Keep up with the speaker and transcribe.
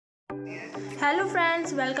Hello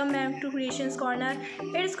friends, welcome back to Creations Corner.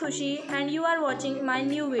 It's Khushi and you are watching my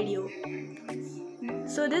new video.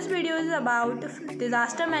 So this video is about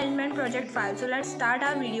disaster management project file. So let's start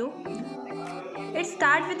our video. It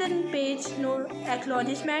starts with a page no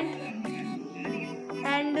acknowledgement,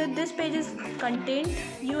 and this page is content.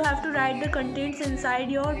 You have to write the contents inside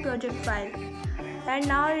your project file. And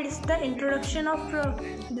now it's the introduction of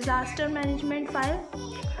disaster management file.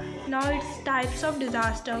 Now it's types of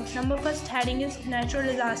disaster. Number first heading is natural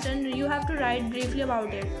disaster, and you have to write briefly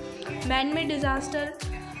about it. Man-made disaster,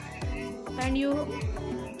 and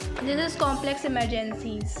this is complex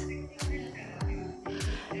emergencies.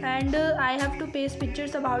 And I have to paste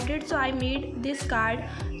pictures about it, so I made this card.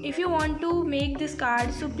 If you want to make this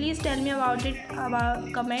card, so please tell me about it,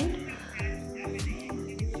 about comment.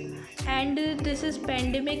 And this is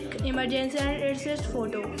pandemic emergency, and it's just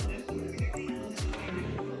photo.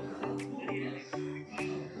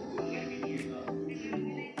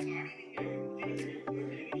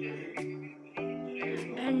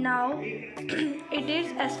 And now it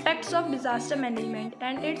is aspects of disaster management,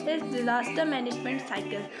 and it is disaster management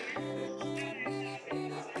cycle.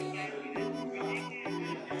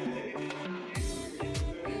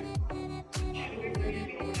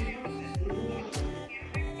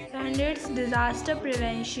 And it's disaster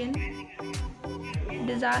prevention,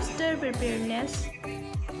 disaster preparedness,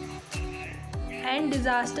 and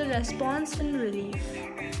disaster response and relief.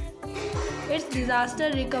 It's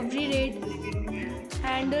disaster recovery rate,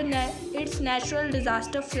 and it's natural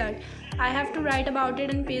disaster flood. I have to write about it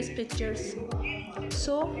and paste pictures.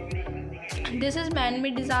 So this is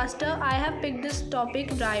man-made disaster. I have picked this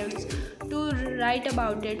topic riots to write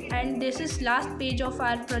about it, and this is last page of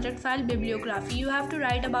our project file bibliography. You have to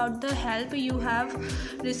write about the help you have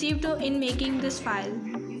received in making this file.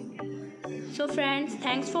 So friends,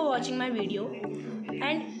 thanks for watching my video,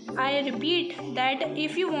 and I repeat that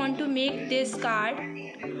if you want to make this card,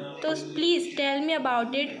 so please tell me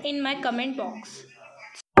about it in my comment box.